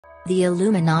The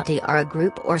Illuminati are a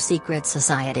group or secret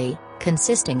society,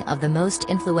 consisting of the most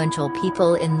influential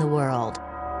people in the world.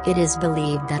 It is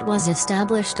believed that was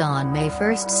established on May 1,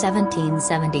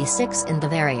 1776 in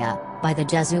Bavaria, by the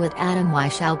Jesuit Adam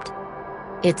Weishaupt.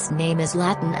 Its name is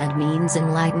Latin and means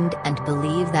enlightened, and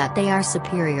believe that they are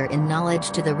superior in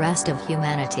knowledge to the rest of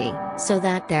humanity, so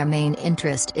that their main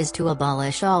interest is to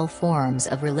abolish all forms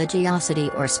of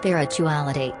religiosity or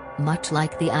spirituality, much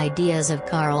like the ideas of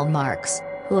Karl Marx,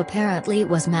 who apparently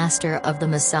was master of the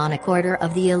Masonic Order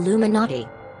of the Illuminati.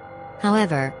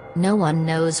 However, no one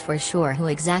knows for sure who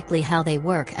exactly how they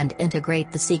work and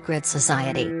integrate the secret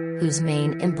society, whose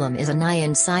main emblem is an eye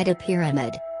inside a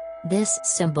pyramid. This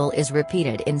symbol is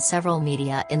repeated in several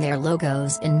media in their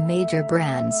logos in major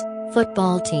brands,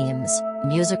 football teams,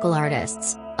 musical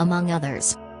artists, among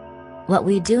others. What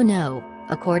we do know,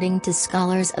 according to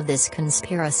scholars of this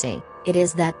conspiracy, it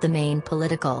is that the main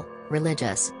political,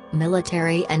 religious,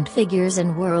 military and figures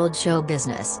in world show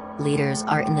business leaders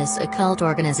are in this occult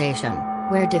organization,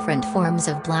 where different forms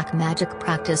of black magic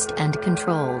practiced and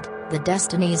controlled the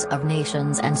destinies of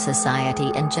nations and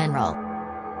society in general.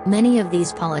 Many of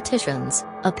these politicians,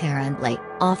 apparently,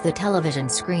 off the television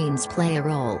screens play a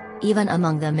role, even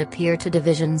among them appear to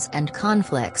divisions and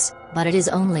conflicts, but it is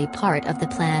only part of the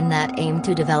plan that aimed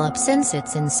to develop since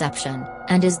its inception,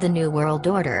 and is the New World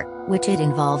Order, which it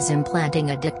involves implanting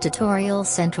a dictatorial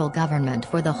central government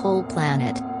for the whole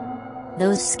planet.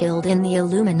 Those skilled in the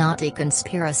Illuminati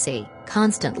conspiracy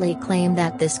constantly claim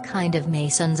that this kind of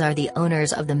Masons are the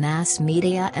owners of the mass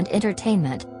media and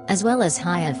entertainment, as well as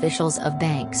high officials of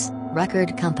banks,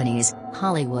 record companies,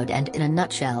 Hollywood, and in a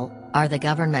nutshell, are the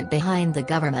government behind the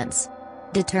governments.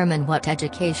 Determine what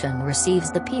education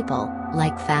receives the people,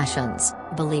 like fashions,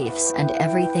 beliefs and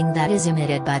everything that is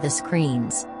emitted by the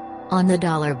screens. On the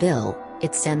dollar bill,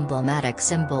 its emblematic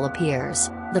symbol appears,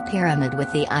 the pyramid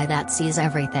with the eye that sees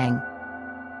everything.